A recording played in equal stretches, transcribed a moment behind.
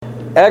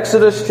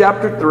Exodus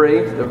chapter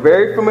 3, a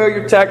very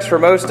familiar text for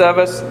most of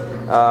us.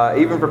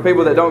 Even for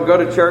people that don't go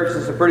to church,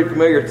 it's a pretty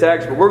familiar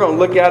text, but we're going to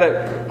look at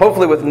it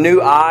hopefully with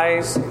new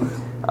eyes.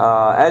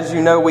 As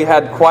you know, we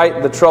had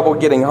quite the trouble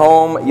getting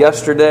home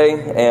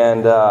yesterday,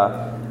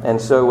 and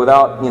so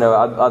without,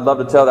 I'd love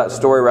to tell that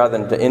story rather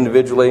than to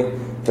individually,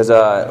 because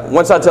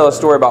once I tell a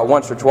story about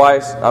once or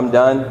twice, I'm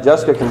done.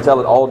 Jessica can tell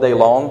it all day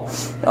long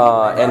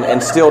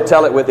and still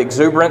tell it with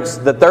exuberance.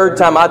 The third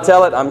time I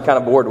tell it, I'm kind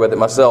of bored with it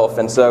myself.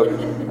 And so,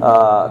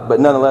 but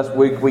nonetheless,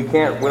 we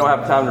don't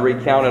have time to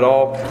recount it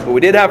all. But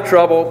we did have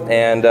trouble,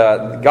 and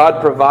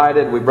God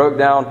provided. We broke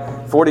down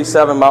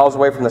 47 miles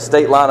away from the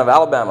state line of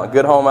Alabama,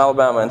 Good Home,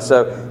 Alabama. And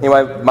so,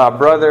 anyway, my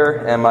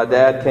brother and my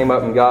dad came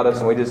up and got us,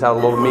 and we just had a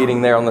little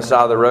meeting there on the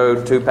side of the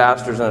road, 2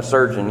 pastors and a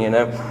surgeon,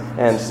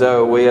 And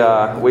so we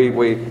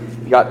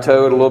got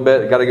towed a little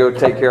bit, got to go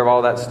take care of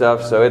all that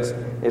stuff, so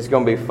it's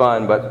going to be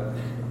fun. But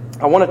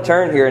I want to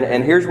turn here,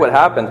 and here's what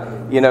happened.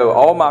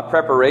 All my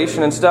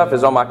preparation and stuff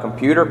is on my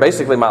computer.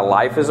 Basically, my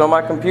life is on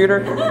my computer,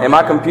 and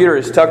my computer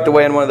is tucked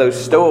away in one of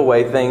those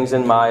stowaway things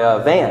in my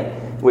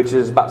van, which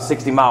is about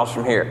 60 miles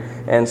from here.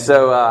 And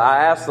so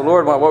I asked the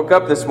Lord when I woke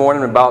up this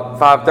morning about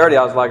 5:30.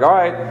 I was like, all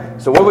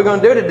right, so what are we going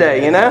to do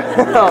today,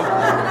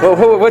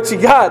 what you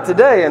got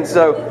today? And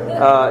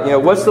so,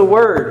 what's the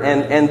word?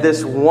 And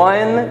this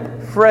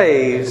one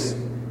phrase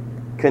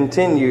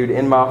continued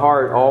in my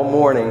heart all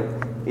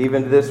morning,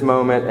 even to this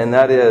moment, and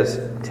that is,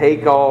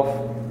 take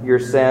off your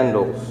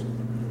sandals.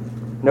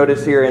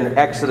 Notice here in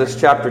Exodus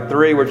chapter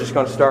 3, we're just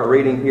going to start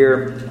reading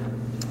here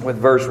with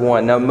verse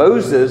 1. Now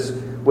Moses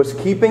was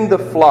keeping the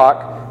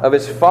flock of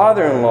his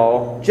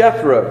father-in-law,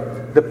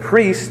 Jethro, the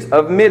priest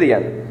of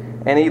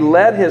Midian. And he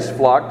led his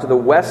flock to the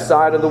west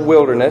side of the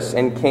wilderness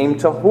and came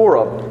to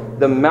Horeb,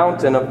 the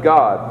mountain of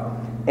God.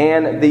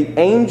 And the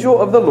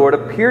angel of the Lord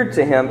appeared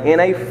to him in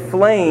a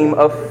flame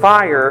of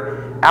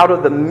fire out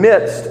of the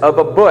midst of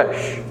a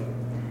bush.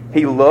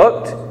 He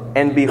looked,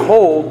 and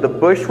behold, the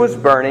bush was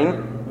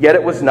burning, yet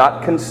it was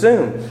not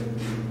consumed.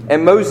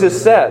 And Moses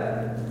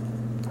said,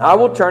 I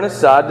will turn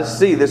aside to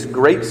see this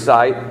great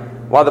sight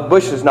while the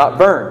bush is not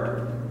burned.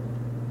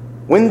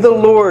 When the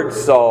Lord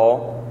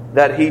saw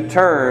that he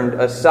turned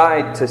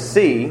aside to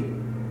see,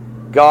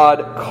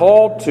 God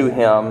called to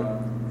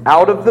him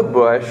out of the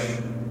bush,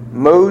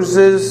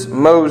 Moses,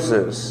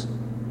 Moses.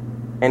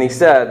 And he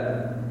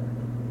said,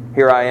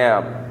 Here I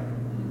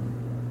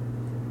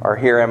am, or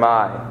here am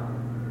I,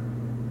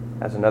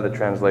 as another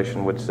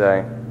translation would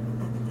say.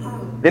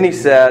 Then he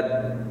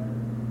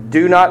said,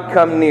 Do not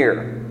come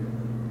near.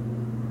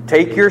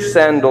 Take your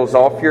sandals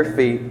off your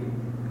feet,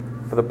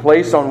 for the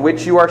place on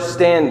which you are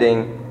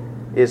standing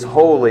is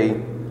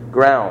holy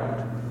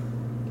ground.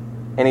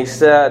 And he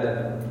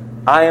said,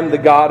 I am the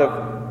God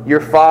of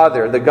your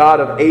father, the God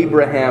of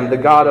Abraham, the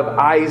God of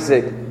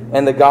Isaac,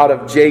 and the God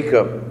of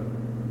Jacob.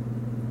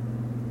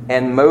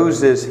 And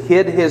Moses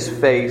hid his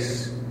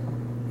face,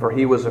 for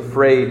he was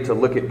afraid to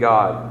look at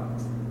God.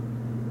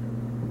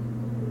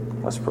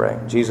 Let's pray.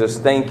 Jesus,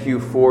 thank you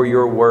for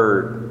your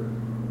word.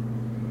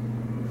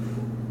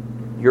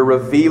 Your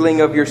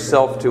revealing of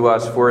yourself to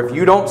us. For if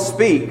you don't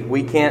speak,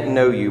 we can't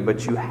know you.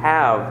 But you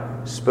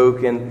have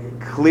spoken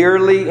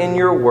clearly in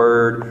your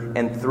word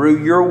and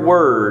through your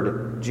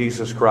word,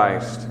 Jesus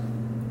Christ.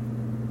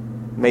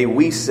 May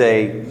we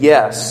say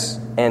yes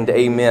and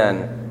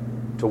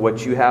amen to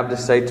what you have to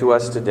say to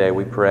us today.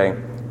 We pray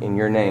in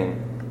your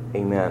name.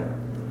 Amen.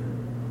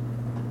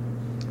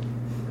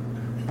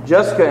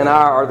 Jessica and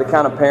I are the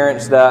kind of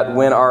parents that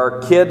when our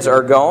kids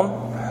are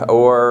gone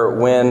or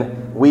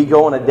when we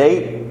go on a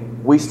date,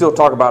 we still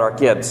talk about our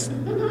kids.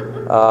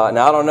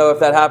 Now, I don't know if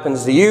that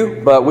happens to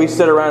you, but we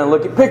sit around and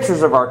look at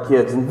pictures of our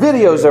kids and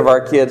videos of our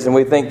kids, and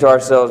we think to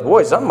ourselves,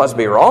 boy, something must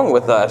be wrong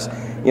with us.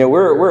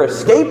 We're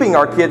escaping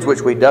our kids,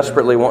 which we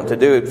desperately want to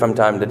do from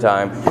time to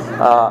time.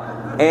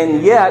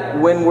 And yet,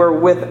 when we're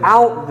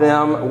without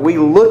them, we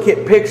look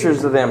at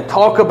pictures of them,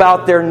 talk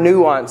about their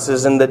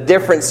nuances and the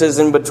differences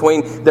in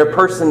between their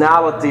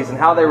personalities and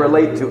how they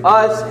relate to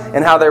us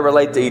and how they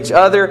relate to each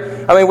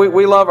other. I mean,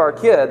 we love our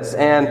kids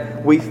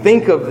and we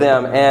think of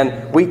them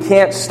and we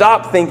can't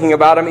stop thinking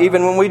about them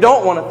even when we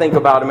don't want to think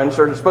about them and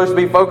we're supposed to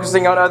be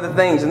focusing on other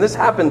things. And this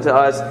happened to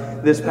us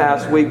this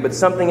past week, but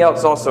something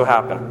else also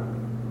happened.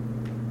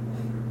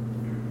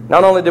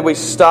 Not only did we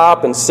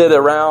stop and sit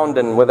around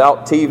and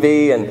without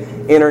TV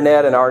and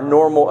internet and our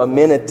normal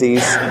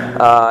amenities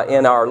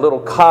in our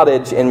little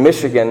cottage in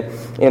Michigan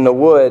in the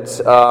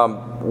woods,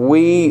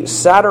 we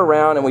sat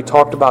around and we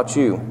talked about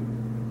you.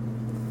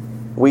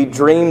 We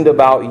dreamed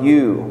about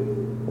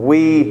you.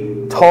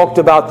 We talked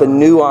about the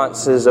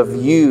nuances of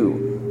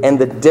you and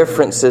the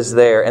differences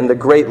there and the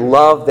great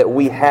love that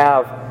we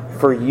have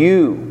for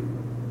you.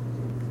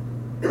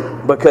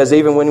 Because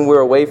even when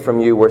we're away from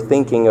you, we're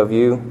thinking of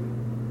you.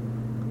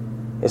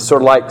 It's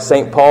sort of like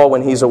St. Paul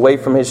when he's away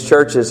from his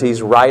churches,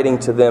 he's writing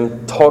to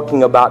them,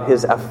 talking about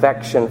his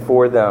affection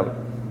for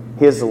them,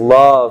 his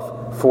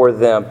love for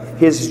them,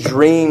 his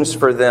dreams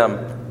for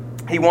them.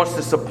 He wants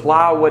to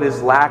supply what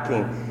is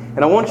lacking. And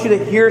I want you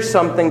to hear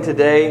something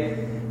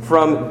today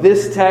from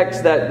this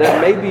text that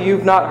maybe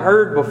you've not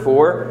heard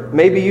before,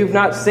 maybe you've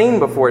not seen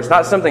before. It's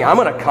not something I'm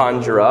going to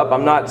conjure up.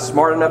 I'm not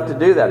smart enough to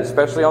do that,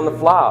 especially on the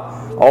fly,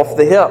 off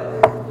the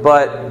hip.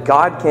 But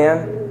God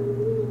can.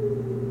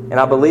 And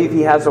I believe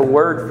He has a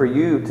word for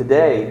you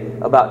today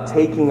about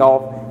taking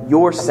off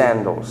your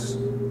sandals.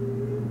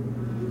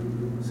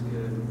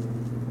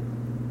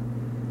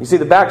 You see,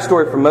 the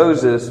backstory for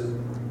Moses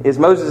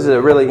is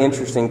a really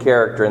interesting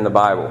character in the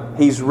Bible.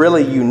 He's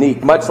really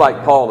unique, much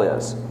like Paul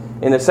is.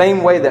 In the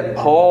same way that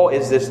Paul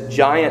is this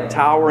giant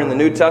tower in the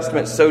New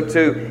Testament, so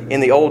too in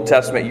the Old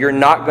Testament. You're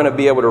not going to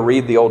be able to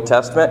read the Old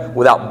Testament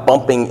without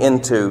bumping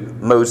into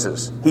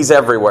Moses. He's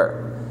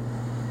everywhere.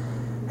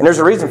 And there's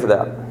a reason for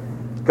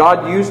that.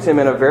 God used him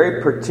in a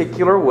very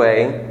particular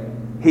way.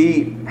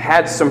 He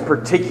had some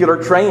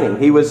particular training.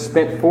 He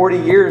spent 40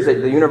 years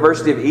at the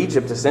University of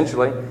Egypt,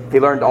 essentially. He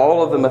learned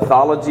all of the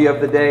mythology of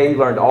the day. He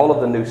learned all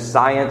of the new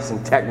science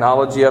and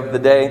technology of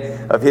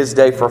his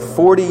day. For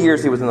 40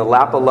 years, he was in the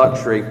lap of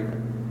luxury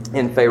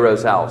in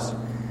Pharaoh's house.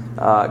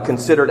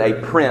 Considered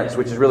a prince,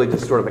 which is really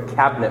just sort of a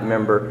cabinet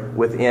member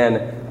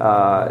within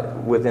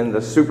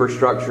the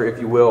superstructure, if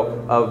you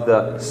will, of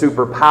the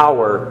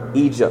superpower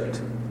Egypt,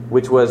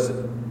 which was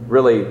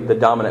really the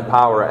dominant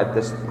power at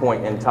this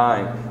point in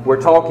time.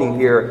 We're talking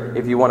here,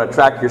 if you want to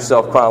track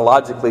yourself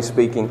chronologically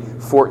speaking,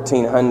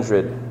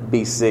 1400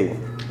 BC.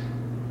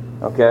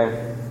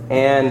 Okay?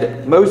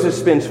 And Moses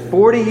spends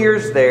 40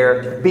 years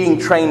there being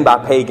trained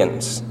by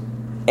pagans,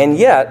 and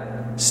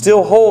yet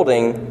still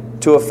holding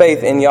to a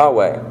faith in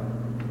Yahweh.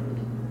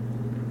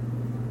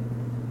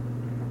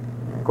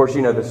 Of course,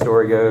 you know the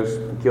story goes.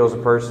 He kills a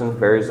person,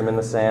 buries them in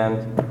the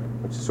sand,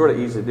 which is sort of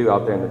easy to do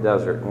out there in the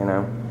desert, you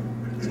know.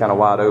 It's kind of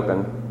wide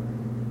open.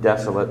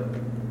 Desolate.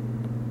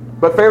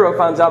 But Pharaoh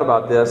finds out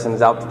about this and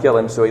is out to kill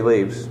him, so he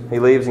leaves. He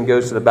leaves and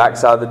goes to the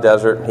backside of the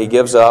desert. He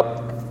gives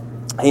up.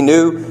 He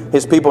knew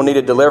his people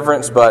needed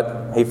deliverance,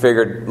 but he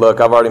figured,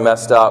 look, I've already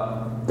messed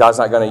up. God's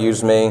not going to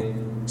use me.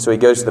 So he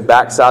goes to the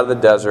backside of the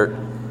desert,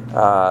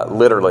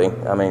 literally.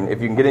 I mean,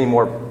 if you can get any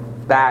more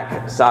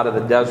back side of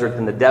the desert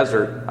than the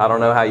desert, I don't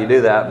know how you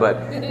do that,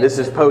 but this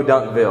is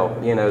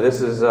Podunkville. You know,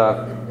 this is...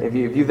 If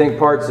you think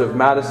parts of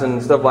Madison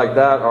and stuff like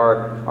that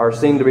are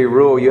seem to be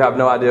rural, you have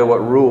no idea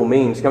what rural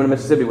means. Come to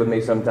Mississippi with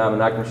me sometime,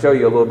 and I can show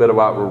you a little bit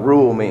about what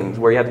rural means,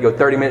 where you have to go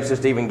 30 minutes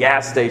just to even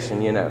gas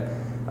station, you know.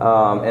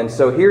 And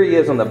so here he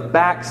is on the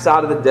back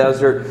side of the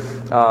desert,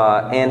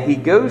 and he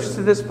goes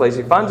to this place.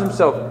 He finds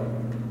himself,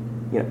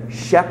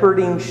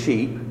 shepherding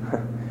sheep,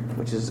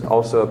 which is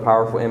also a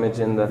powerful image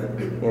in the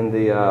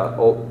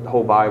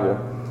whole Bible.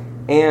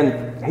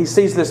 And he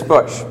sees this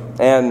bush,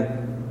 and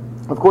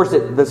of course,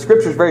 the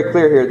Scripture is very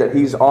clear here that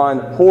he's on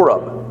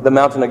Horeb, the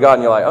mountain of God.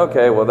 And you're like,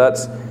 okay, well,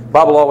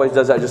 Bible always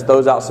does that, just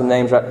throws out some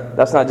names. Right?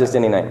 That's not just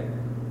any name.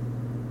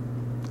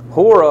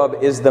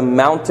 Horeb is the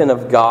mountain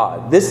of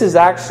God. This is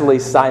actually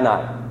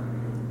Sinai.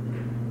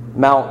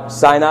 Mount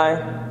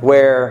Sinai,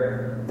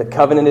 where the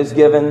covenant is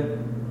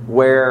given,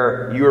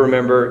 where, you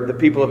remember, the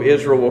people of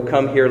Israel will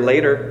come here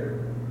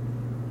later.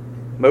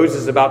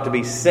 Moses is about to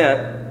be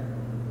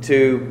sent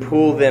to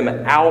pull them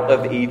out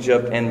of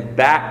Egypt and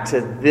back to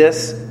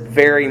this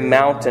very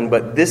mountain.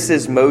 But this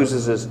is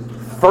Moses'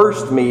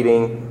 first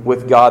meeting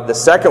with God. The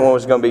second one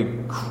was going to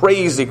be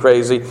crazy.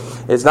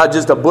 It's not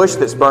just a bush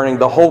that's burning.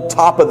 The whole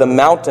top of the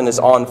mountain is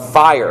on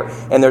fire.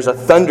 And there's a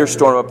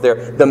thunderstorm up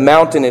there. The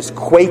mountain is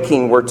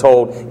quaking, we're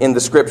told in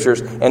the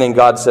Scriptures. And then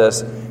God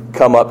says,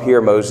 come up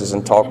here, Moses,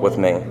 and talk with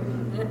me.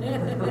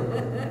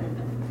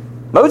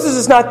 Moses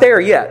is not there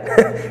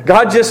yet.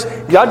 God just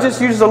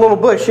uses a little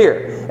bush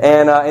here.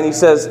 And he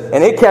says,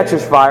 and it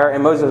catches fire,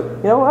 and Moses says,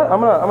 you know what, I'm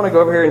gonna go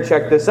over here and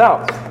check this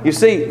out. You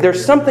see,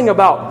 there's something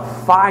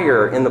about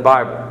fire in the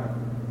Bible.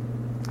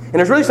 And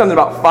there's really something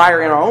about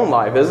fire in our own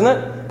life, isn't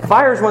it?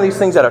 Fire is one of these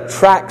things that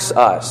attracts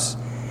us.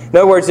 In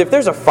other words, if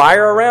there's a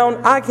fire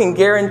around, I can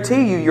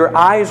guarantee you your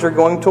eyes are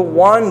going to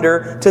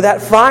wander to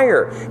that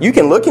fire. You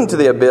can look into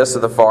the abyss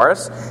of the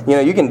forest,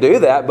 you can do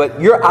that,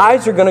 but your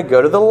eyes are going to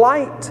go to the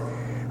light.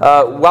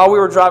 While we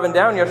were driving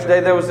down yesterday,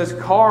 there was this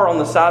car on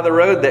the side of the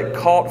road that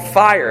caught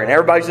fire, and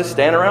everybody's just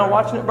standing around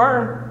watching it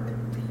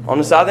burn on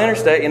the side of the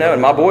interstate, and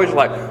my boys are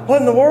like, what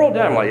in the world,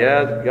 Dad? I'm like,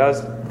 yeah,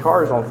 guys, the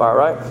car is on fire,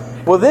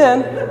 right? Well,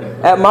 then,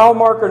 at mile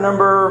marker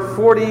number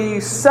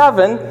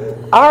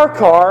 47, our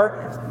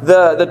car,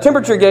 the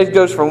temperature gauge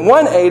goes from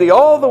 180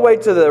 all the way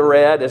to the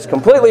red, as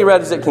completely red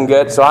as it can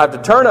get, so I have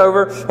to turn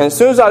over, and as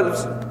soon as I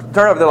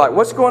turn over, they're like,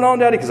 what's going on,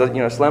 Daddy? Because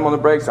I slam on the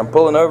brakes, I'm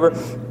pulling over,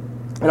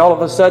 and all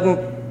of a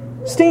sudden,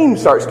 steam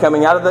starts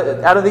coming out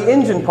of the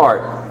engine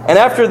part. And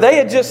after they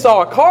had just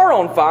saw a car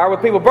on fire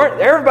with people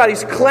burnt,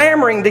 everybody's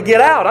clamoring to get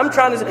out. I'm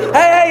trying to say,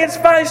 hey, it's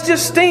fine, it's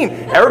just steam.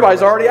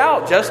 Everybody's already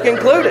out, Jessica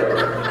included,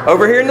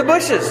 over here in the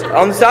bushes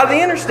on the side of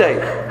the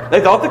interstate. They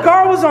thought the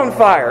car was on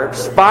fire.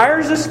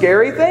 Fire's a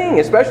scary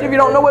thing, especially if you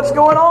don't know what's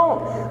going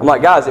on. I'm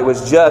like, guys, it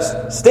was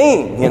just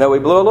steam. We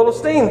blew a little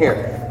steam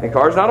here. The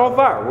car's not on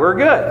fire. We're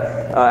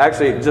good.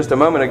 Actually, just a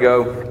moment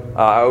ago,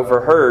 I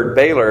overheard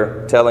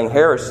Baylor telling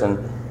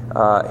Harrison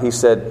He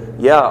said,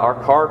 yeah, our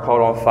car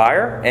caught on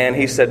fire. And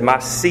he said, my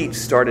seat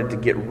started to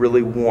get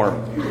really warm.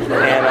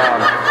 And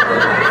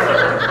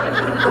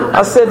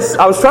I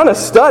was trying to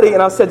study,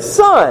 and I said,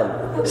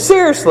 son,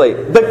 seriously,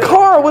 the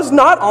car was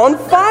not on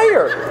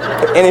fire.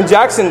 And then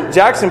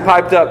Jackson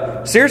piped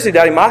up, seriously,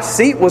 Daddy, my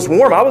seat was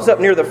warm. I was up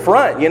near the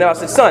front. I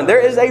said, son, there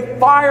is a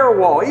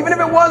firewall. Even if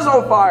it was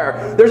on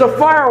fire, there's a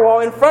firewall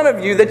in front of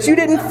you that you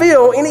didn't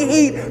feel any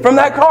heat from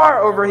that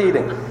car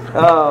overheating.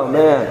 Oh,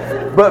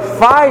 man. But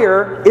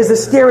fire is a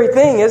scary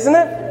thing, isn't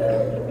it?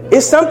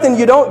 It's something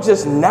you don't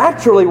just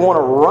naturally want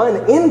to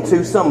run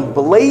into, some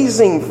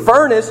blazing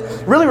furnace.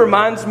 Really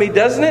reminds me,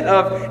 doesn't it,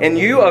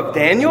 of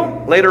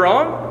Daniel later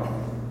on?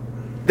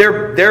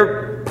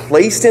 They're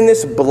placed in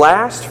this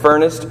blast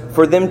furnace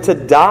for them to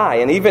die.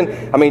 And even,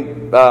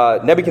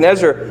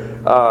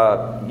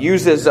 Nebuchadnezzar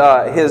uses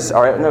his...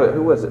 All right, no,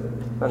 who was it?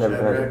 Not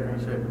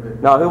Nebuchadnezzar.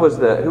 No, who was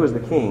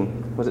the king?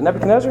 Was it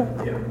Nebuchadnezzar?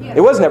 Yeah.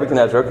 It was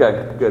Nebuchadnezzar.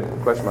 Okay, good.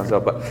 Question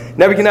myself. But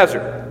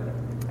Nebuchadnezzar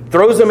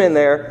throws them in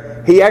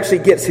there. He actually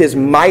gets his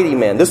mighty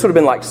men. This would have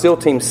been like SEAL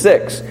Team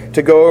 6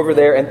 to go over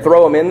there and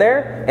throw them in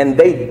there. And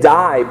they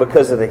die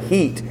because of the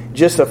heat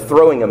just of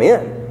throwing them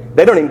in.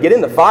 They don't even get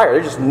in the fire.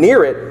 They're just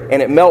near it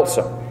and it melts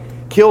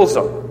them, kills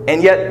them.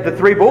 And yet the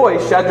three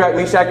boys, Shadrach,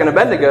 Meshach, and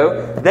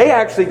Abednego, they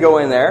actually go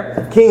in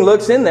there. King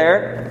looks in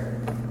there.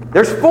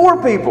 There's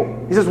 4 people.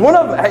 He says,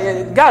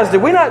 hey, guys,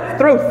 did we not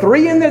throw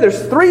 3 in there?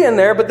 There's 3 in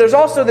there, but there's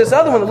also this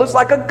other one that looks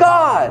like a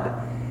god.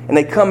 And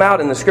they come out,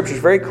 and the Scripture's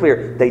very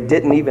clear. They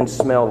didn't even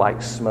smell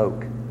like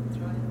smoke.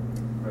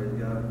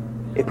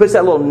 It puts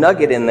that little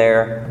nugget in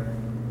there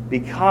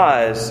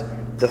because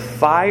the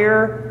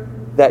fire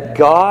that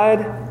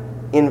God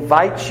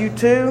invites you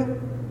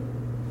to,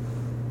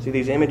 see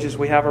these images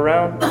we have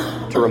around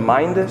to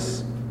remind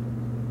us?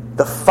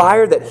 The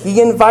fire that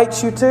He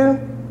invites you to,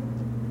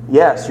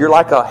 yes, you're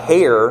like a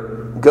hair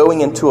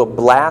going into a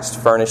blast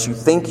furnace. You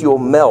think you'll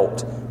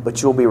melt,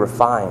 but you'll be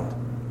refined.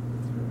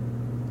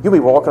 You'll be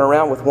walking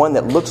around with one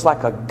that looks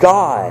like a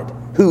God,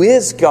 who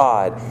is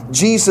God,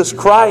 Jesus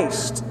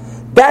Christ.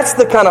 That's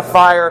the kind of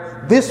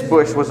fire this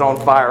bush was on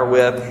fire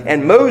with.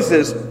 And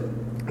Moses,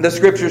 the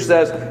Scripture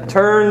says,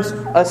 turns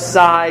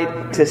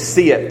aside to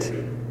see it.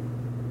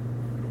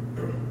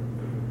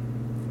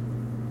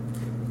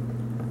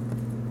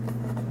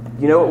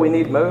 You know what we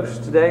need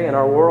most today in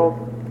our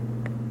world?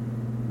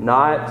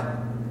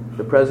 Not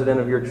the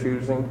president of your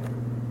choosing.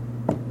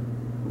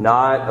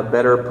 Not a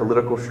better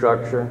political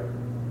structure.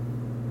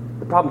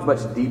 The problem's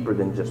much deeper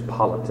than just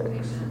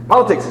politics.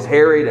 Politics is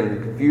harried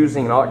and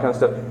confusing and all that kind of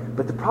stuff.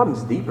 But the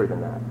problem's deeper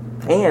than that.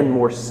 And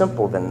more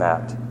simple than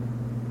that.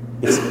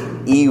 It's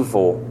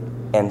evil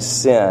and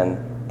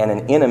sin and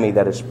an enemy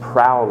that is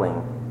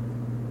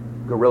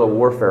prowling, guerrilla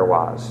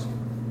warfare-wise,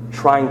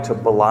 trying to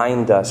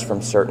blind us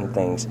from certain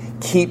things.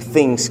 Keep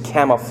things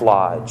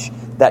camouflage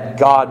that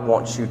God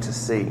wants you to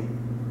see.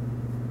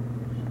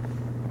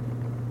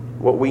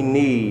 What we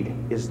need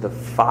is the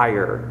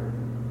fire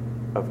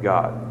of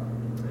God.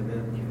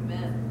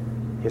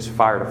 Amen. His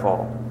fire to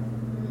fall.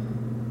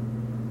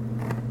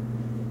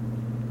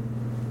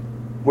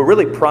 We're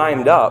really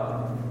primed up.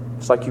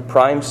 It's like you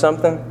prime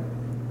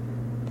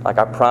something. Like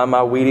I prime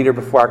my weed eater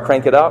before I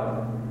crank it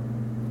up.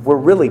 We're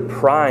really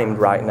primed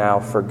right now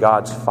for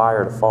God's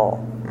fire to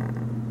fall.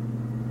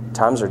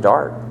 Times are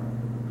dark.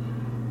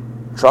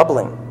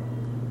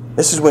 Troubling.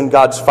 This is when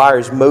God's fire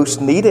is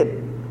most needed.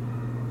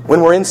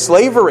 When we're in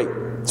slavery.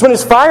 It's when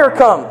His fire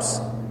comes.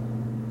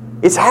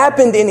 It's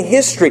happened in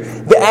history.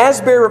 The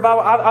Asbury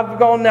Revival, I've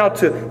gone now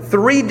to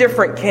 3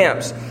 different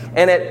camps.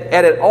 And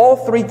at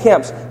all 3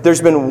 camps,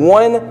 there's been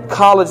one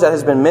college that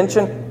has been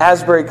mentioned,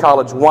 Asbury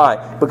College.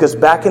 Why? Because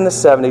back in the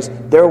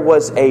 70s, there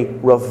was a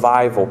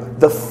revival.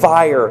 The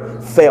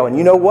fire fell. And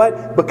you know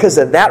what? Because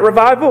of that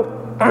revival,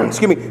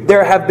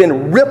 there have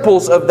been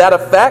ripples of that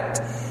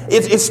effect.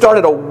 It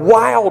started a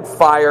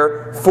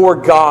wildfire for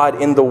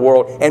God in the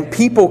world. And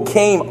people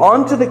came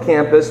onto the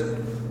campus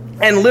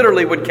and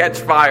literally would catch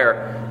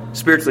fire,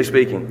 spiritually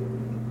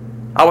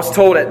speaking. I was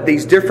told at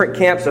these different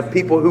camps of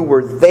people who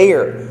were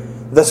there.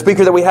 The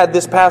speaker that we had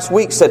this past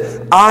week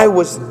said, I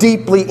was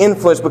deeply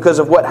influenced because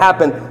of what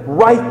happened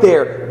right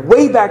there,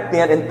 way back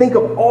then. And think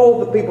of all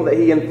the people that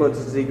he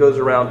influences as he goes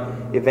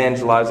around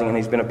evangelizing. And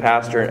he's been a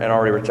pastor and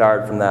already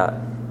retired from that.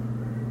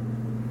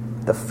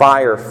 The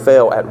fire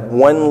fell at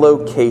one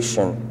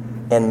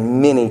location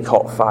and many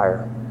caught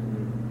fire.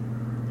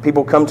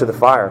 People come to the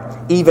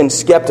fire. Even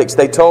skeptics.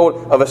 They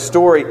told of a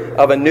story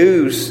of a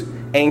news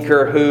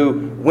anchor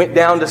who went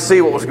down to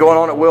see what was going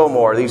on at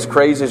Wilmore. These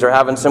crazies are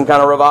having some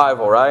kind of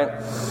revival, right?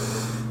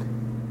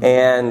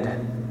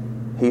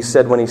 And he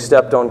said when he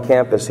stepped on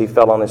campus, he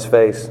fell on his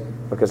face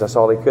because that's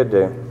all he could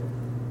do.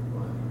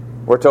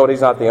 We're told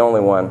he's not the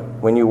only one.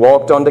 When you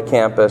walked onto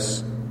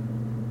campus,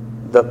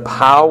 the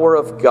power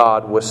of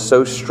God was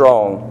so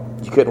strong,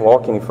 you couldn't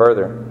walk any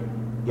further.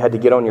 You had to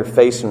get on your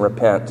face and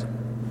repent.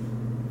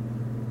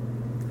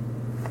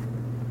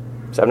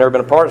 So I've never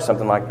been a part of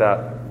something like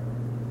that.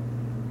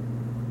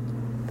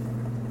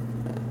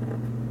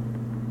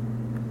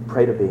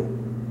 Pray to be.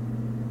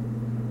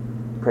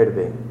 Pray to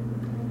be.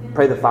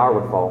 Pray the fire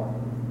would fall.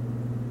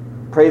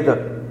 Pray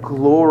the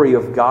glory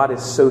of God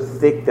is so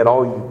thick that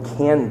all you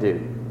can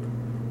do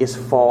is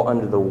fall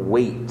under the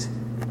weight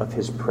of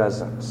His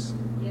presence.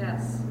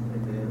 Yes.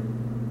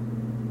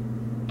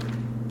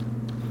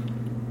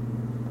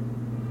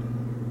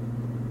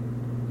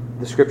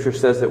 The Scripture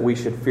says that we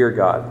should fear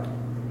God.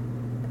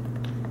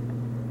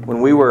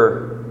 When we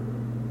were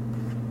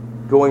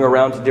going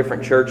around to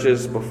different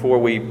churches before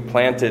we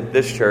planted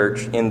this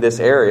church in this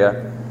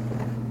area,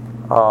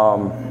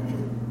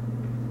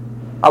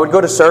 I would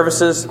go to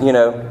services,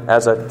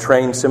 as a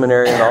trained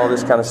seminarian and all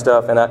this kind of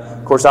stuff. And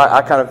of course,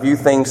 I kind of view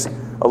things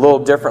a little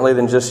differently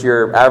than just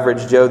your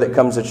average Joe that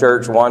comes to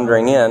church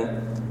wandering in.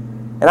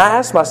 And I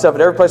asked myself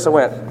at every place I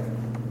went,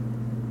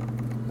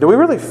 do we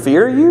really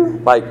fear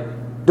you?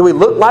 Do we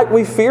look like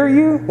we fear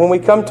you when we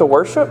come to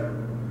worship?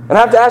 And I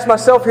have to ask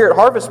myself here at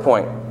Harvest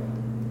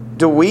Point,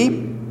 do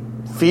we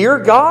fear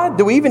God?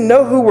 Do we even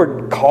know who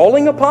we're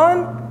calling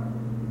upon?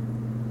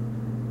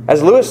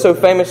 As Lewis so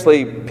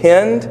famously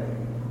penned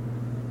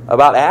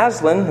about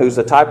Aslan, who's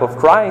a type of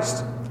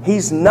Christ,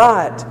 he's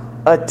not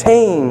a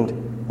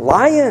tamed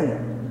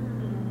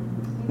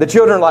lion. The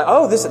children are like,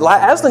 oh, this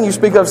Aslan you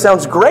speak of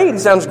sounds great. He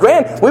sounds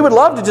grand. We would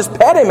love to just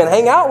pet him and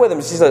hang out with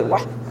him. She said,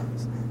 well,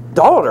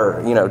 daughter,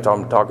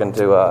 I'm talking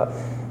to,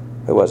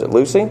 who was it,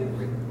 Lucy?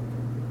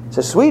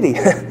 Says, sweetie,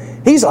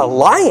 he's a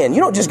lion. You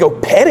don't just go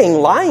petting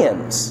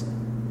lions.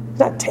 He's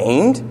not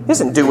tamed. He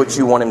doesn't do what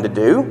you want him to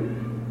do.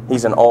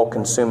 He's an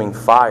all-consuming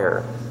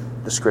fire,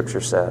 the Scripture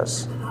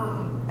says.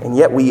 And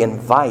yet we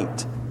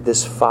invite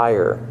this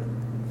fire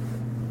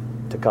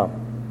to come.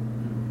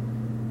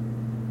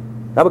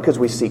 Not because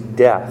we seek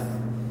death,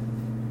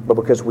 but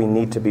because we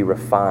need to be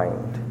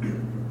refined.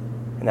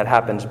 And that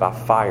happens by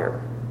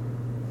fire.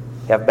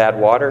 You have bad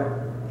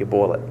water, you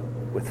boil it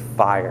with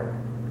fire.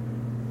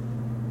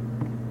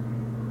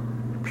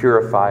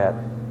 Purify it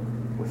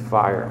with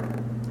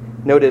fire.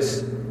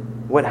 Notice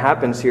what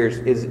happens here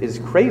is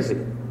crazy.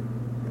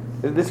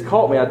 This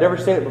caught me. I'd never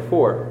seen it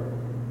before.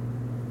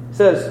 It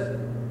says,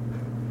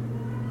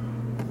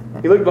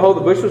 he looked, behold,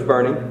 the bush was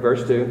burning,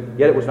 verse 2,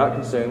 yet it was not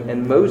consumed.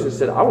 And Moses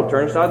said, I will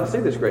turn aside and see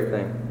this great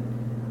thing.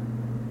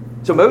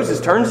 So Moses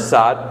turns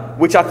aside,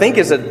 which I think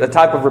is a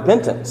type of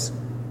repentance.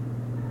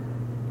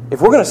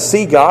 If we're going to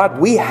see God,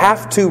 we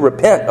have to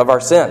repent of our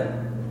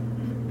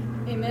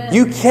sin. Amen.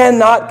 You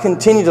cannot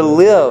continue to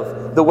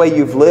live the way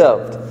you've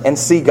lived and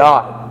see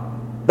God.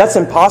 That's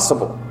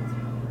impossible.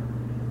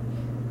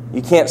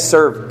 You can't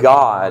serve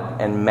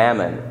God and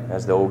mammon,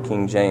 as the old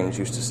King James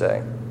used to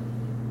say.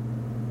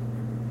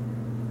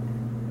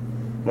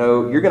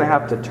 No, you're going to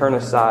have to turn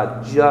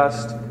aside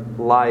just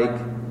like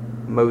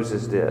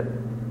Moses did.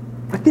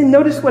 But then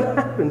notice what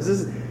happens.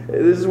 This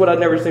is what I'd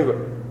never seen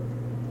before.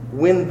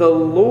 When the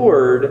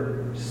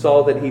Lord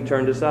saw that he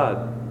turned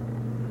aside.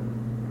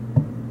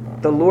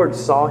 The Lord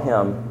saw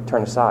him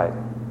turn aside.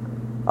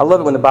 I love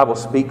it when the Bible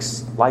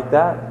speaks like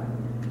that.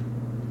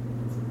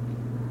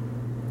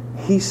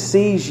 He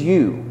sees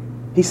you.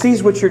 He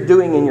sees what you're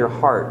doing in your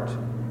heart.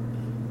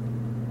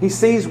 He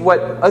sees what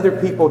other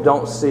people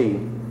don't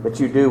see that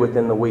you do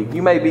within the week.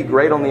 You may be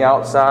great on the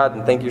outside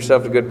and think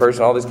yourself a good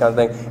person, all these kind of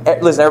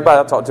things. Listen, everybody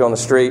I talk to on the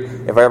street,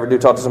 if I ever do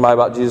talk to somebody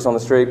about Jesus on the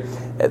street,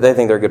 they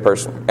think they're a good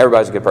person.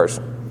 Everybody's a good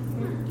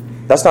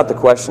person. That's not the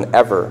question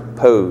ever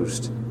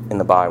posed in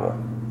the Bible.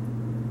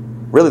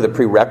 Really, the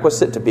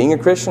prerequisite to being a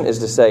Christian is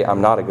to say, I'm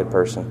not a good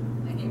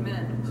person.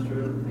 Amen. That's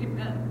true.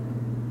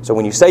 Amen. So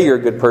when you say you're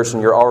a good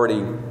person, you're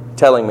already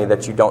telling me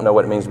that you don't know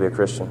what it means to be a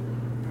Christian.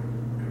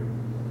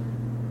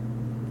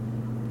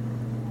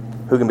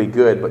 Who can be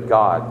good but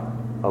God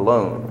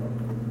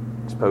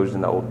alone? It's posed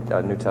in the Old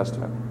New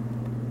Testament.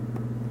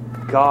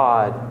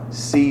 God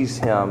sees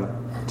him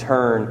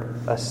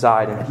turn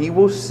aside, and he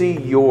will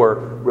see your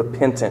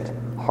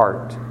repentant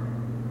heart.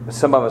 But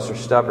some of us are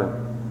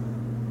stubborn.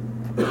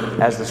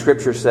 As the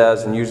Scripture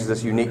says, and uses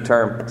this unique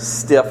term,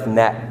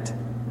 stiff-necked.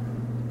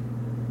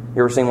 You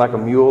ever seen like a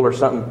mule or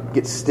something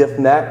get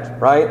stiff-necked,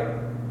 right?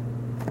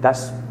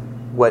 That's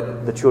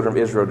what the children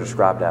of Israel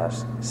described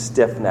as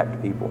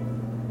stiff-necked people.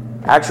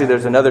 Actually,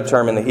 there's another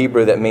term in the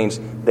Hebrew that means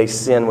they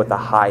sin with a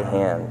high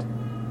hand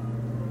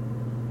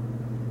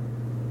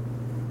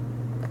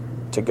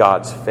to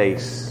God's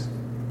face.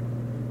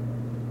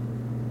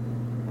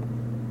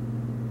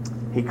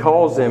 He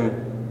calls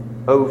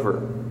him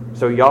over.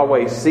 So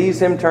Yahweh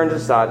sees him, turns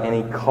aside, and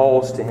he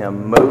calls to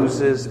him,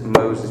 Moses,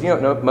 Moses. You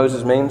don't know what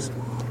Moses means?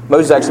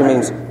 Moses actually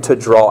means to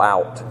draw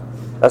out.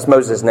 That's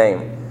Moses'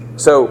 name.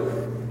 So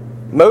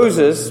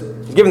Moses,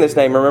 given this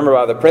name, remember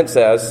by the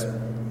princess,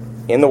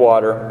 in the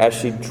water as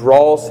she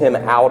draws him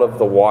out of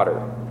the water.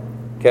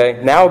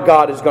 Okay? Now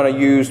God is going to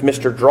use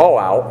Mr. Draw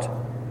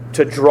Out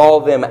to draw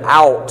them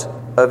out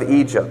of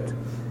Egypt.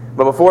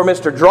 But before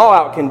Mr. Draw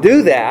Out can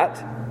do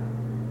that,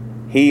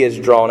 he is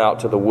drawn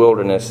out to the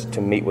wilderness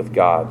to meet with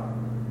God.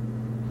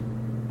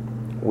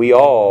 We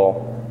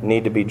all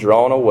need to be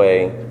drawn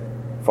away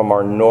from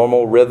our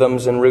normal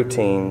rhythms and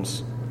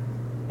routines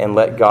and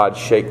let God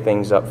shake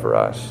things up for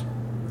us.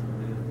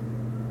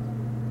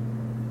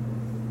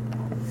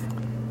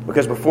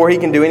 Because before he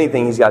can do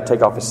anything, he's got to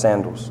take off his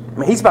sandals. I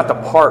mean, he's about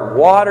to part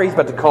water. He's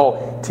about to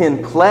call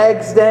 10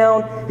 plagues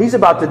down. He's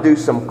about to do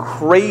some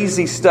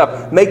crazy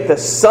stuff. Make the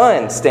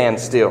sun stand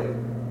still.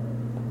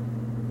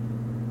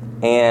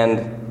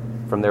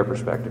 And from their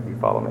perspective, you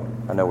follow me.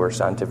 I know we're a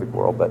scientific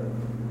world, but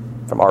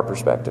from our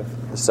perspective,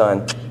 the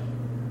sun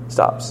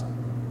stops.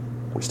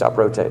 We stop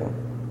rotating.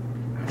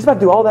 He's about to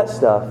do all that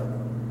stuff.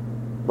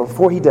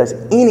 Before he does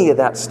any of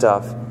that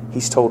stuff,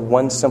 he's told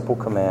one simple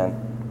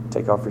command.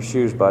 Take off your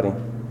shoes, buddy.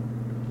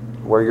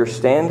 Where you're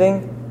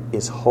standing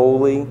is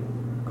holy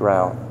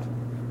ground.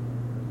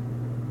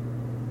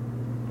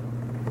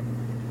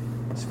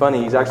 It's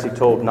funny, he's actually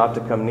told not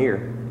to come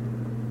near.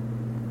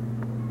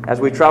 As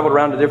we traveled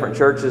around to different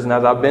churches, and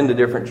as I've been to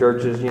different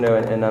churches,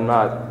 and I'm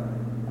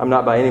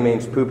not by any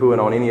means poo-pooing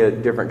on any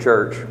different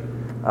church,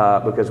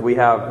 because we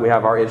have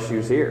our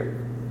issues here.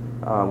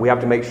 We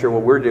have to make sure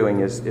what we're doing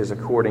is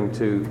according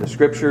to the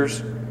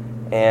Scriptures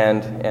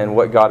and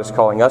what God is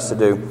calling us to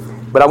do.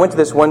 But I went to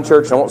this one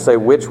church, and I won't say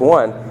which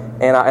one,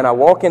 and I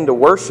walk into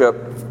worship,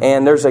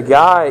 and there's a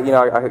guy,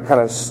 I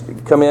kind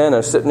of come in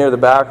and sit near the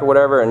back or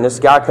whatever, and this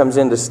guy comes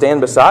in to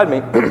stand beside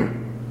me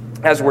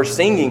as we're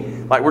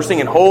singing, like we're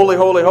singing Holy,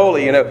 Holy,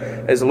 Holy,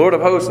 as the Lord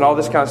of Hosts and all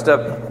this kind of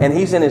stuff, and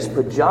he's in his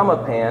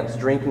pajama pants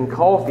drinking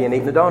coffee and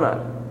eating a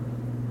donut.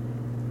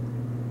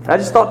 I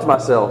just thought to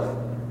myself,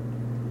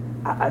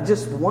 I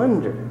just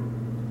wonder,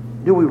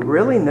 do we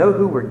really know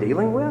who we're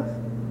dealing with?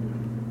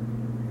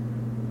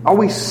 Are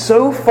we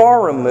so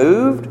far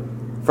removed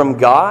from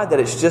God that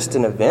it's just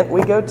an event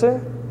we go to?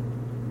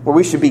 Where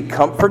we should be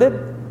comforted?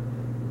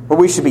 Where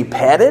we should be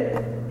petted?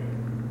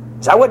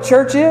 Is that what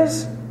church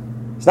is?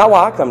 It's not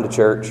why I come to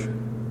church.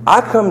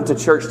 I come to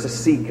church to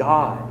see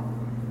God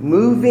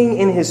moving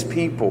in His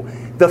people.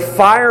 The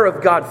fire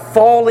of God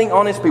falling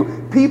on His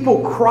people.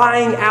 People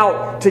crying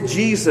out to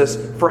Jesus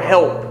for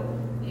help.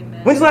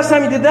 Amen. When's the last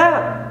time you did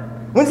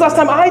that? When's the last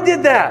time I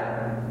did that?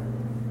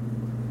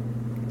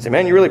 Say,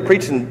 man, you're really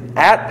preaching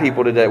at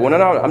people today. Well,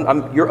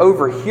 no, you're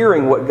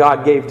overhearing what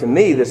God gave to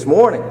me this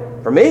morning.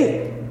 For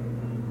me.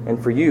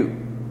 And for you.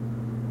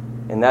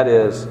 And that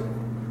is,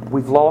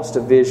 we've lost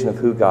a vision of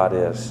who God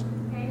is.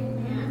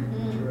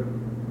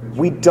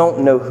 We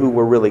don't know who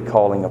we're really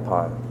calling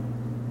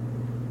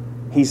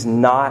upon. He's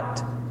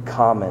not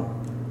common.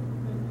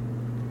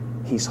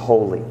 He's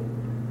holy.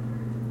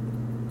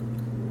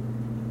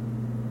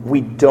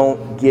 We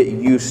don't get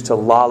used to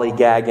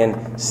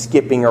lollygagging,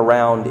 skipping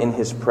around in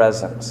His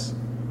presence.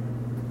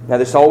 Now,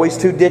 there's always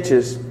two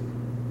ditches.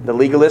 The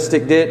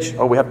legalistic ditch,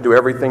 we have to do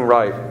everything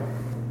right.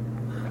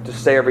 To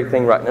say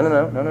everything right.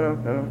 No.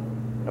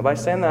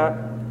 Nobody's saying that.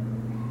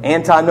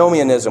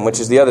 Antinomianism, which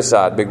is the other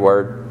side, big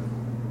word,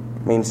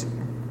 means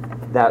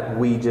that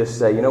we just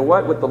say, you know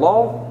what, with the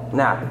law,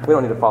 nah, we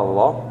don't need to follow the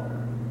law.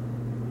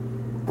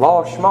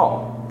 Law of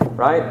Shema,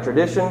 right?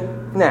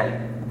 Tradition, nah.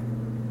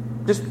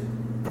 Just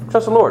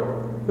trust the Lord.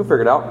 He'll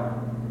figure it out.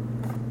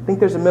 I think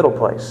there's a middle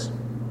place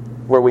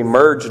where we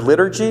merge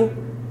liturgy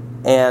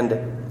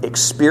and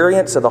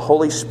experience of the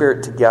Holy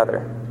Spirit together.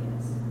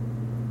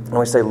 And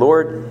we say,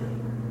 Lord,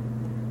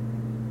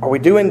 are we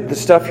doing the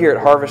stuff here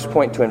at Harvest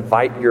Point to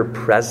invite your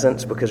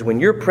presence? Because when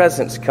your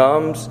presence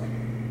comes,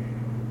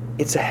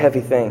 it's a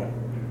heavy thing.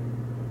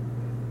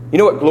 You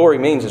know what glory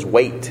means is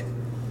weight. It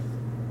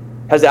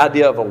has the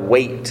idea of a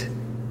weight.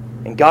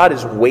 And God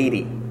is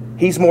weighty.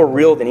 He's more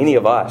real than any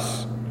of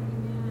us.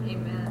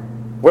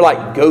 Amen. We're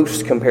like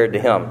ghosts compared to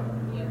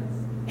Him. Yes.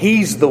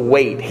 He's the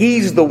weight.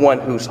 He's the one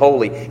who's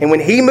holy. And when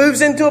He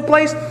moves into a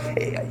place,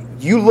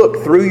 you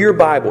look through your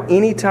Bible.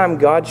 Anytime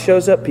God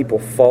shows up, people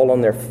fall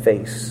on their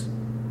face.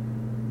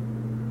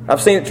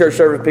 I've seen at church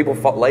service people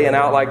laying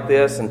out like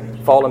this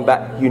and falling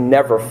back. You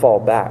never fall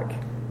back.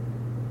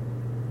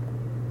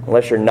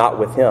 Unless you're not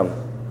with Him.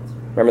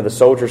 Remember, the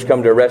soldiers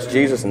come to arrest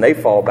Jesus and they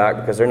fall back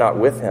because they're not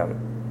with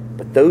Him.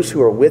 But those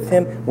who are with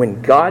Him,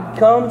 when God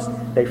comes,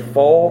 they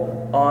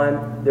fall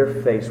on their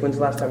face. When's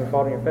the last time you fell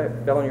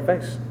on your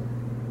face?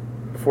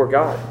 Before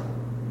God.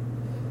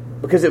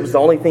 Because it was the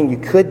only thing you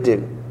could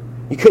do.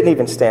 You couldn't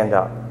even stand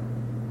up.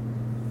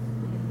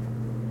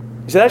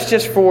 So that's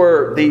just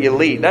for the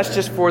elite. That's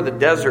just for the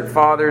desert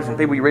fathers and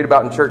people you read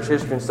about in church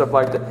history and stuff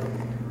like that.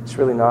 It's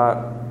really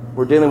not.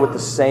 We're dealing with the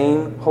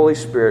same Holy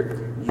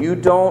Spirit. You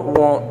don't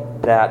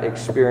want that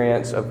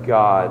experience of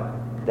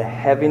God, the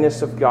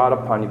heaviness of God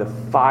upon you, the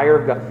fire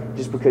of God,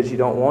 just because you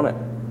don't want it.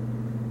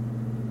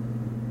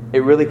 It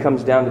really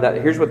comes down to that.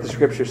 Here's what the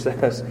Scripture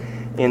says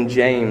in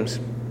James.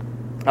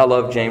 I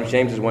love James.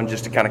 James is one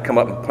just to kind of come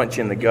up and punch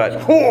you in the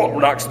gut. Oh,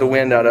 knocks the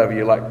wind out of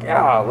you. Like,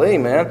 golly,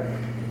 man.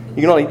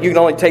 You can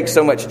only take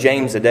so much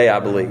James a day, I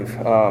believe.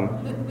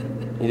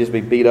 You just be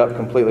beat up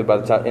completely by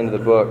the end of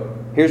the book.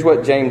 Here's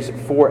what James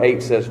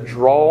 4:8 says.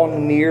 Draw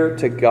near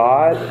to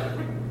God,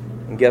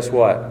 and guess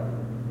what?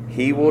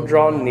 He will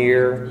draw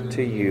near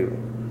to you.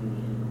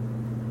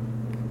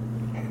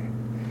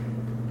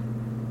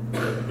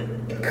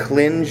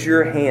 Cleanse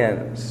your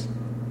hands,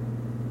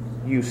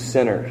 you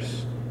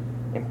sinners,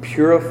 and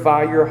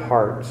purify your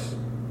hearts,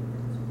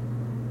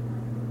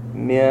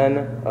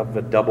 men of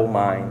the double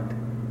mind.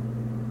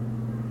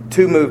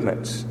 Two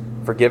movements: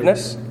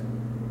 forgiveness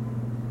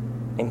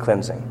and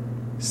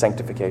cleansing,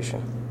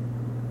 sanctification.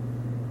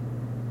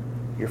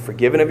 You're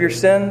forgiven of your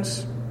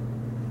sins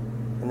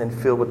and then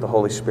filled with the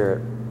Holy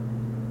Spirit.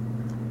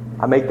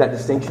 I make that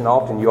distinction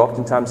often. You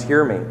oftentimes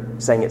hear me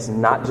saying it's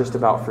not just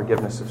about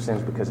forgiveness of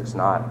sins, because it's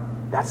not.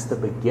 That's the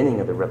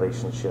beginning of the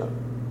relationship.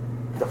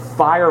 The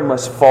fire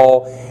must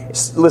fall.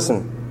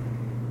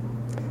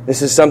 Listen,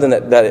 this is something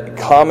that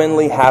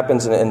commonly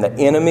happens, and the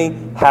enemy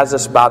has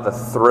us by the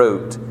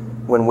throat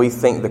when we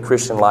think the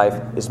Christian life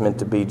is meant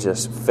to be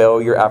just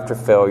failure after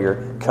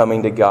failure,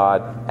 coming to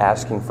God,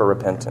 asking for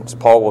repentance.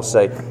 Paul will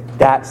say,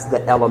 that's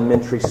the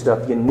elementary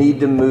stuff. You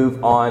need to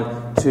move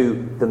on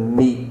to the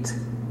meat.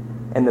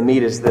 And the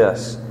meat is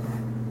this.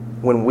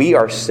 When we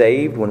are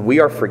saved, when we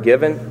are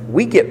forgiven,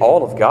 we get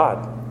all of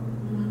God.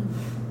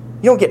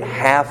 You don't get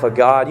half of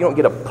God. You don't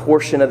get a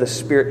portion of the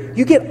Spirit.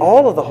 You get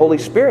all of the Holy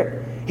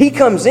Spirit. He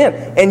comes in,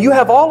 and you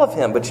have all of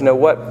Him. But you know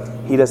what?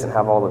 He doesn't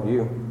have all of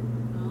you.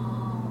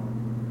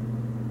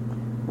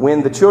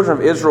 When the children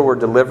of Israel were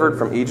delivered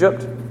from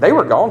Egypt, they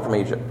were gone from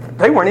Egypt.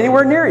 They weren't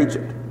anywhere near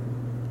Egypt.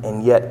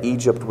 And yet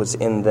Egypt was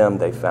in them,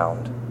 they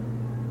found.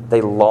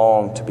 They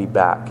longed to be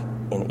back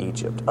in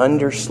Egypt.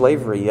 Under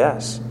slavery,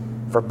 yes.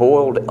 For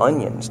boiled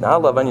onions. Now, I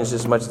love onions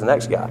just as much as the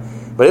next guy.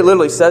 But it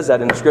literally says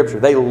that in the Scripture.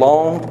 They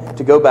longed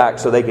to go back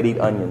so they could eat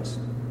onions.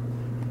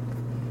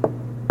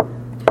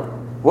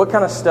 What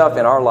kind of stuff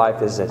in our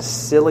life is as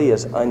silly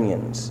as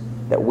onions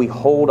that we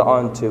hold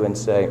on to and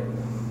say,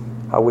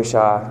 I wish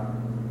I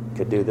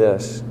could do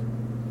this.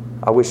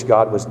 I wish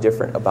God was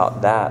different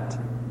about that.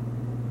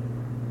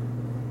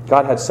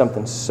 God had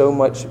something so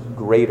much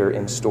greater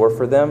in store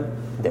for them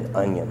than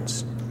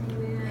onions.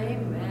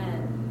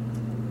 Amen.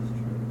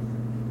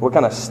 What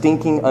kind of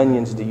stinking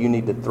onions do you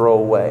need to throw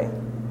away?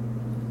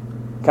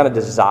 What kind of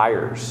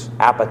desires,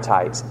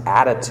 appetites,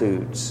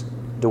 attitudes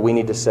do we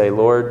need to say,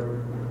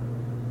 Lord,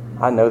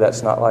 I know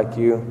that's not like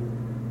you.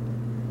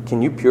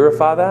 Can you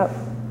purify that?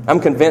 I'm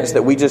convinced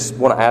that we just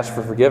want to ask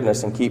for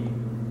forgiveness and keep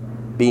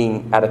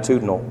being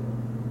attitudinal.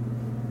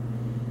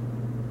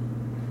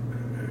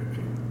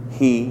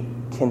 He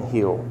can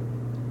heal.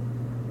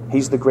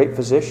 He's the great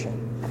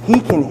physician. He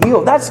can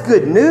heal. That's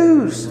good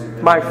news,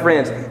 my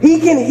friends. He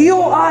can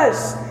heal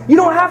us. You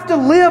don't have to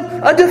live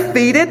a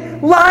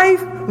defeated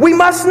life. We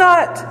must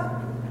not.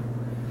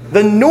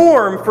 The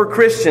norm for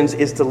Christians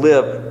is to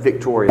live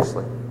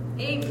victoriously.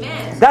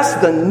 Amen. That's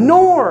the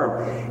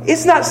norm.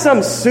 It's not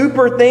some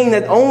super thing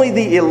that only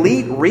the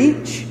elite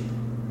reach.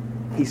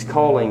 He's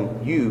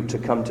calling you to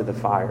come to the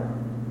fire.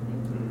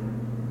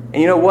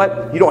 And you know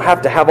what? You don't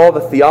have to have all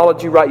the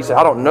theology right. You say,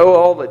 I don't know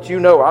all that you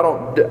know. I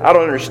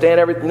don't understand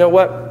everything. You know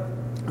what?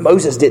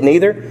 Moses didn't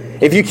either.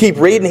 If you keep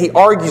reading, he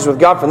argues with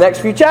God for the next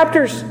few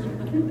chapters.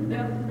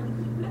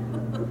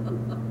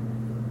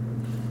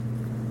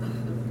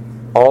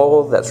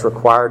 All that's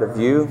required of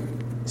you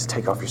is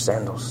take off your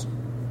sandals.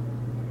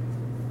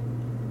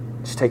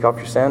 Just take off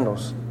your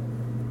sandals.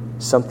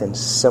 Something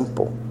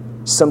simple.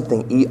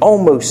 Something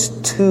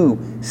almost too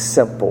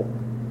simple.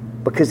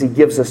 Because he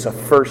gives us a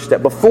first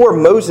step. Before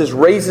Moses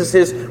raises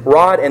his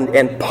rod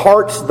and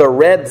parts the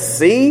Red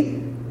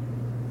Sea,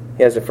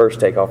 he has to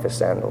first take off his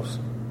sandals.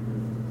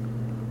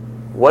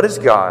 What does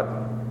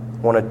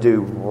God want to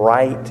do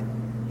right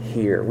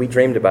here? We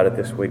dreamed about it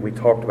this week. We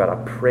talked about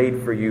it. I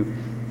prayed for you.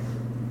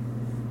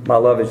 My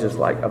love is just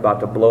like about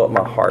to blow up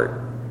my heart.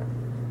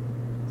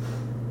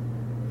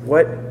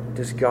 What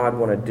does God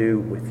want to do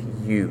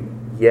with you?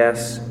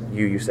 Yes,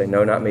 you. You say,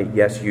 no, not me.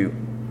 Yes, you.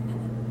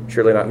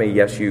 Surely not me.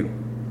 Yes, you.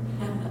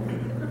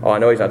 Oh, I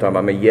know he's not talking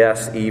about me.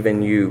 Yes,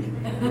 even you.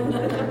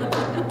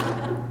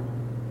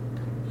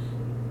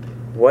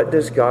 What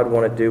does God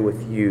want to do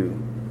with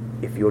you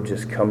if you'll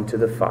just come to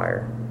the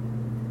fire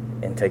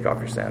and take off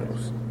your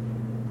sandals?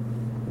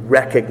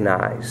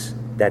 Recognize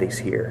that he's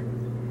here.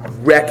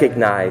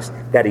 Recognize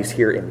that he's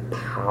here in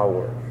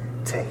power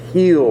to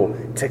heal,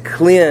 to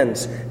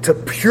cleanse, to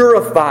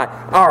purify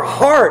our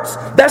hearts.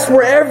 That's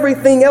where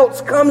everything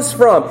else comes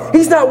from.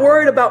 He's not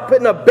worried about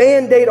putting a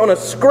Band-Aid on a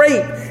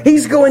scrape.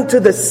 He's going to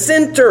the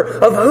center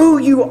of who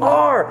you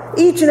are,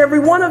 each and every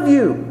one of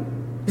you.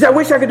 He said, I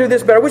wish I could do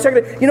this better. I wish I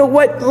could. You know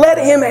what? Let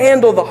him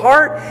handle the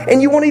heart,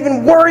 and you won't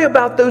even worry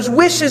about those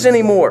wishes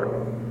anymore.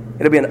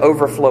 It'll be an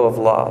overflow of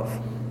love.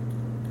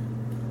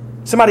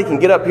 Somebody can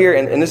get up here,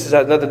 and this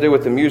has nothing to do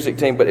with the music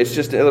team, but it's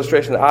just an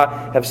illustration that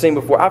I have seen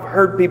before. I've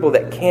heard people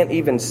that can't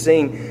even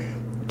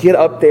sing get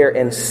up there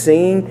and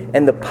sing,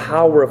 and the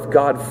power of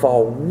God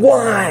fall.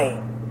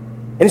 Why?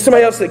 And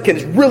somebody else that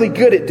is really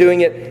good at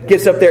doing it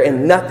gets up there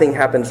and nothing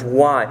happens.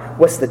 Why?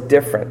 What's the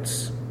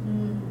difference?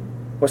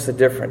 What's the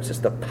difference? It's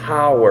the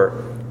power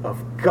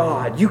of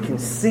God. You can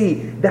see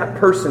that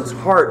person's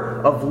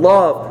heart of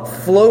love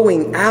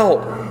flowing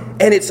out.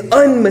 And it's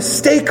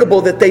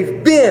unmistakable that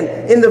they've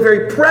been in the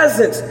very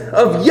presence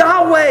of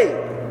Yahweh,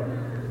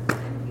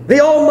 the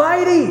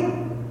Almighty.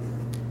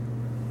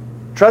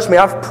 Trust me,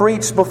 I've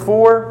preached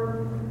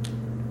before,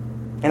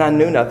 and I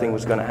knew nothing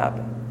was going to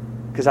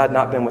happen because I'd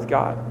not been with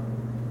God.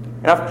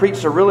 And I've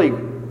preached to really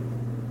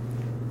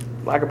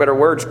lack of better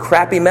words,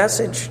 crappy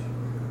message.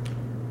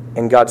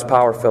 And God's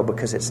power fell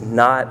because it's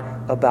not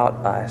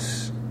about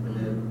us.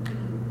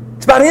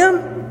 It's about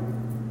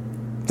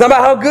Him. It's not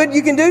about how good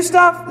you can do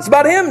stuff. It's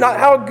about Him, not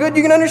how good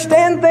you can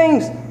understand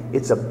things.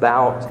 It's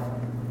about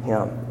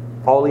Him.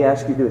 All He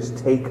asks you to do is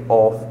take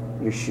off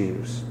your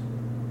shoes.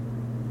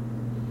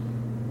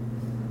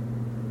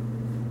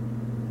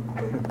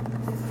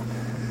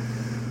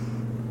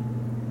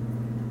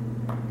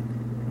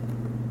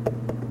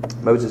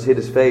 Moses hid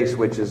his face,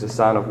 which is a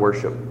sign of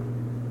worship.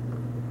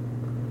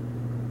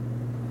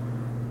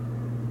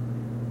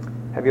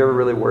 Have you ever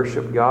really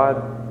worshiped God?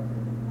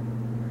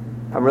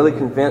 I'm really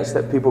convinced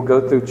that people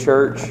go through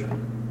church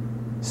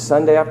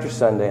Sunday after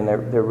Sunday, and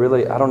they're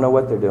really, I don't know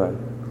what they're doing.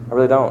 I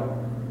really don't.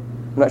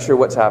 I'm not sure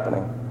what's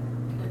happening.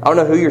 I don't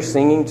know who you're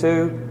singing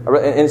to.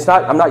 And it's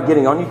not, I'm not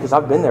getting on you because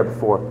I've been there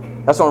before.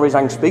 That's the only reason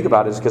I can speak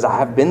about it is because I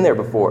have been there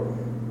before.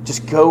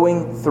 Just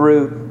going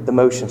through the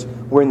motions.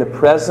 We're in the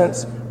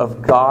presence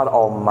of God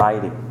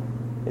Almighty.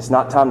 It's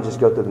not time to just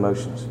go through the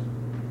motions.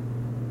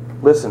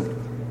 Listen,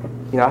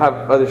 I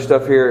have other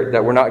stuff here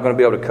that we're not going to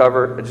be able to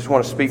cover. I just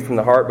want to speak from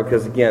the heart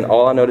because, again,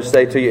 all I know to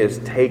say to you is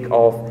take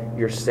off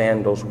your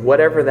sandals,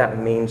 whatever that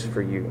means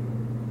for you.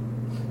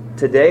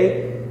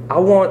 Today, I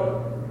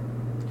want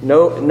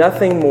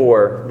nothing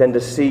more than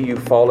to see you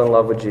fall in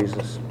love with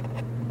Jesus.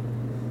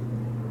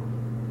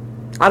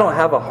 I don't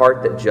have a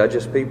heart that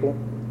judges people.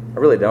 I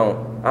really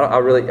don't.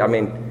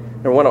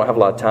 Number one, I don't have a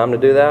lot of time to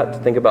do that, to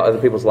think about other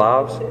people's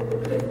lives.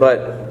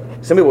 But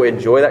some people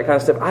enjoy that kind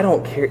of stuff. I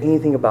don't care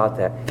anything about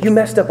that. You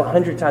messed up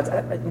 100 times.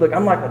 Look,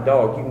 I'm like a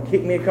dog. You can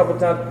kick me a couple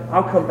times.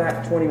 I'll come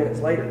back 20 minutes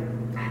later.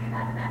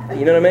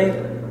 You know what I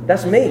mean?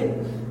 That's me.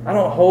 I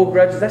don't hold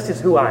grudges. That's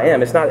just who I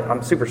am.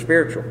 I'm super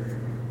spiritual.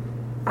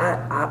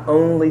 I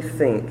only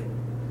think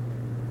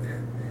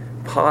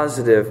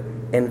positive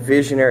and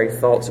visionary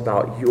thoughts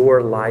about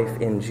your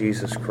life in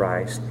Jesus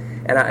Christ.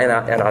 And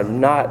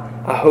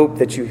I hope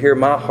that you hear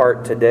my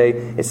heart today.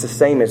 It's the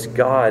same as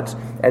God's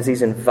as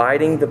He's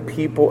inviting the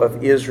people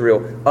of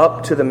Israel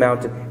up to the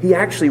mountain. He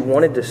actually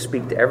wanted to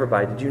speak to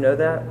everybody. Did you know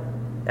that?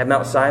 At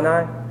Mount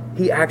Sinai,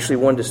 He actually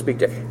wanted to speak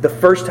to. The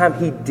first time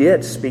He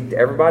did speak to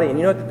everybody, and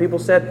you know what the people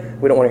said?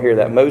 We don't want to hear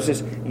that.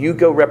 Moses, you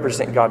go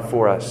represent God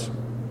for us.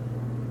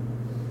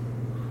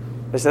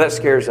 They said, that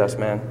scares us,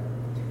 man.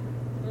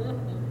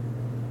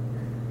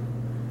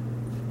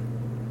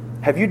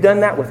 Have you done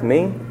that with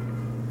me?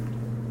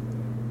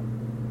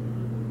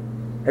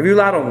 Have you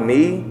relied on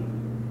me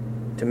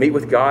to meet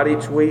with God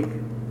each week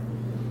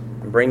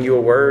and bring you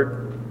a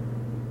word?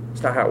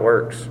 It's not how it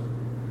works.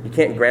 You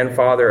can't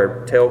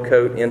grandfather a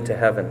tailcoat into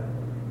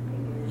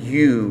heaven.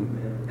 You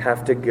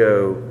have to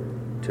go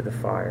to the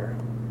fire.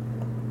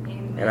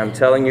 Amen. And I'm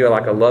telling you,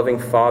 like a loving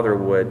father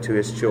would to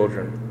his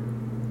children,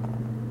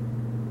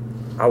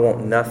 I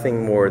want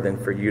nothing more than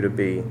for you to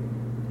be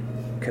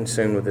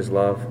consumed with His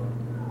love.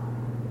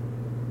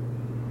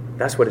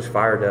 That's what His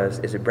fire does,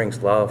 is it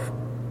brings love.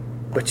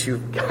 But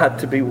you've got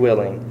to be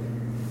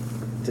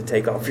willing to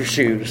take off your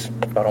shoes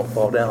if I don't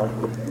fall down.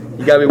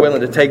 You've got to be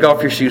willing to take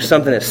off your shoes.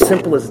 Something as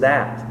simple as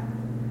that.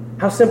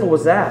 How simple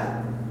was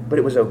that? But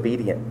it was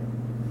obedient.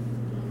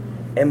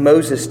 And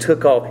Moses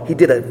took off. He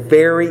did a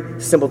very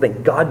simple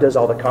thing. God does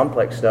all the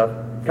complex stuff.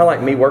 Kind of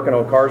like me working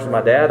on cars with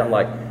my dad. I'm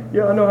like,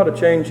 yeah, I know how to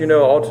change,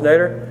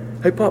 alternator.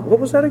 Hey, Pop, what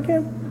was that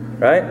again?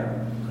 Right?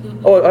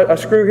 Oh, a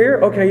screw here?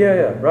 Okay,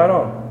 yeah, right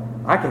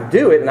on. I can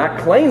do it, and I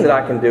claim that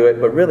I can do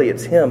it, but really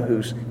it's Him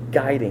who's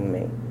guiding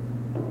me.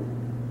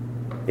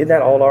 Isn't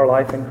that all our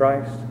life in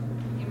Christ?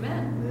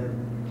 Amen.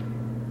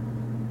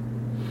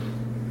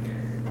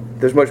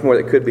 There's much more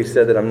that could be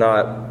said that I'm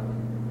not,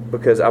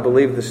 because I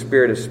believe the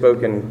Spirit has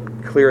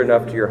spoken clear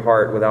enough to your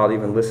heart without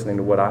even listening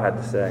to what I had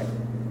to say.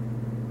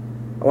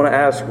 I want to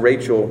ask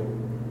Rachel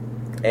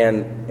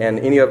and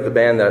any of the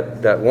band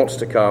that wants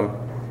to come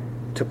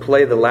to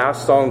play the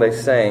last song they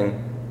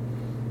sang.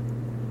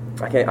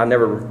 I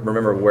never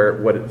remember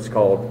what it's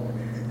called.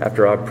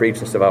 After I preach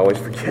and stuff, I always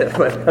forget.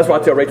 But that's why I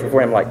tell Rachel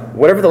before, I'm like,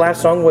 whatever the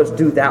last song was,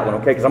 do that one,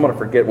 okay? Because I'm going to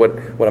forget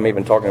what I'm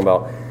even talking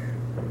about.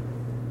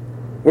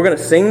 We're going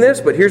to sing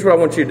this, but here's what I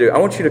want you to do. I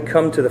want you to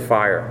come to the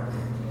fire.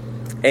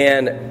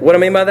 And what I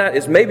mean by that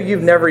is maybe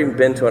you've never even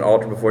been to an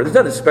altar before. There's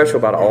nothing special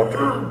about an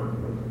altar.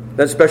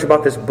 Nothing special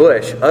about this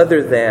bush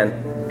other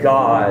than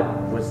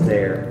God was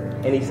there.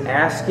 And He's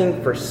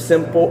asking for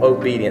simple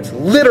obedience.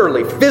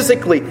 Literally,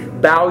 physically,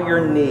 bow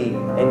your knee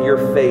and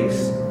your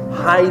face.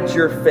 Hide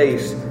your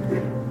face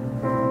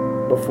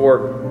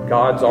before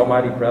God's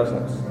almighty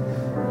presence.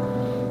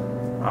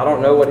 I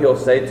don't know what He'll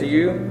say to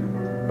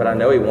you, but I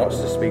know He wants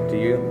to speak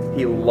to you.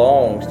 He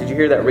longs. Did you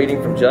hear that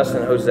reading from Justin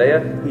and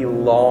Hosea? He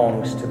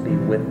longs to be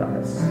with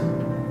us.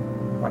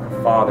 Like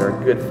a father,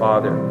 a good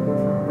father.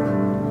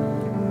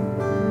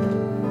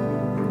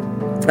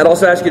 I'd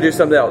also ask you to do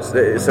something else.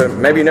 So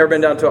maybe you've never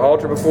been down to an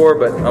altar before,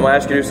 but I'm going to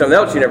ask you to do something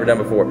else you've never done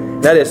before.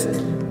 That is,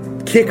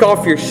 kick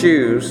off your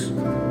shoes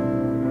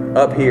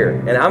up here.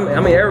 And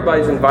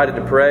everybody's invited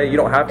to pray. You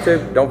don't have to.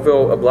 Don't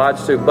feel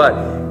obliged to.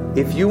 But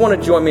if you want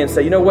to join me and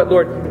say, you know what,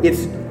 Lord,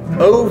 it's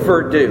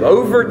overdue,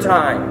 over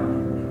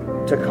time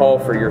to call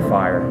for your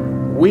fire.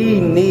 We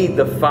need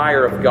the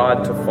fire of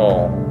God to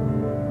fall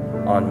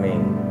on me,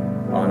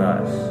 on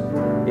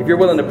us. If you're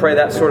willing to pray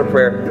that sort of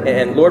prayer,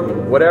 and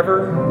Lord,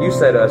 whatever you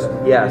say to us,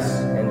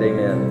 yes and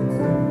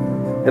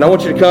amen. And I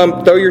want you to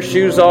come, throw your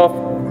shoes off,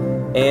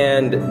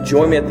 and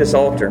join me at this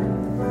altar.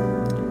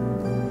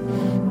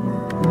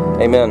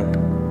 Amen.